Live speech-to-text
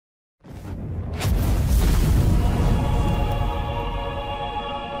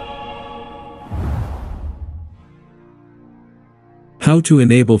How to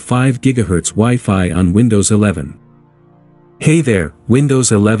enable 5 GHz Wi-Fi on Windows 11. Hey there,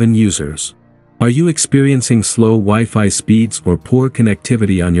 Windows 11 users. Are you experiencing slow Wi-Fi speeds or poor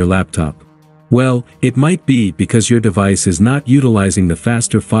connectivity on your laptop? Well, it might be because your device is not utilizing the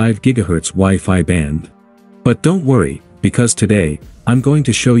faster 5 GHz Wi-Fi band. But don't worry, because today, I'm going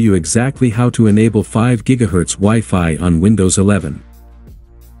to show you exactly how to enable 5 GHz Wi-Fi on Windows 11.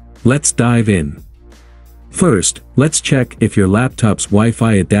 Let's dive in. First, let's check if your laptop's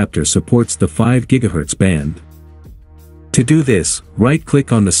Wi-Fi adapter supports the 5 GHz band. To do this,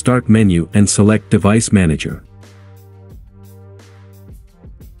 right-click on the Start menu and select Device Manager.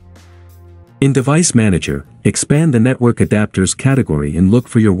 In Device Manager, expand the Network Adapters category and look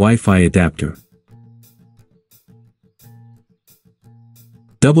for your Wi-Fi adapter.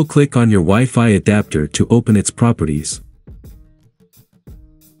 Double-click on your Wi-Fi adapter to open its properties.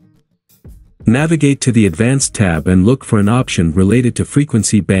 Navigate to the Advanced tab and look for an option related to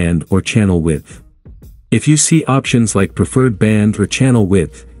frequency band or channel width. If you see options like preferred band or channel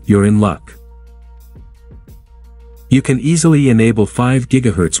width, you're in luck. You can easily enable 5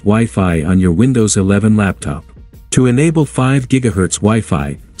 GHz Wi-Fi on your Windows 11 laptop. To enable 5 GHz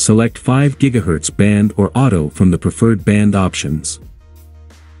Wi-Fi, select 5 GHz band or auto from the preferred band options.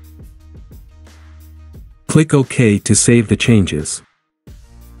 Click OK to save the changes.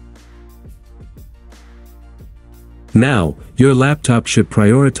 Now, your laptop should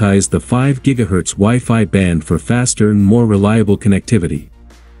prioritize the 5 GHz Wi-Fi band for faster and more reliable connectivity.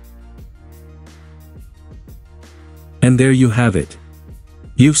 And there you have it.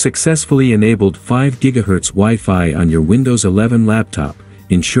 You've successfully enabled 5 GHz Wi-Fi on your Windows 11 laptop,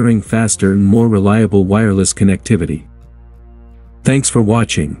 ensuring faster and more reliable wireless connectivity. Thanks for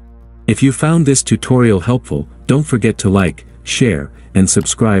watching. If you found this tutorial helpful, don't forget to like, share, and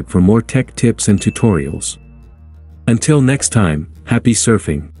subscribe for more tech tips and tutorials. Until next time, happy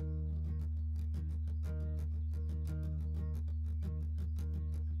surfing.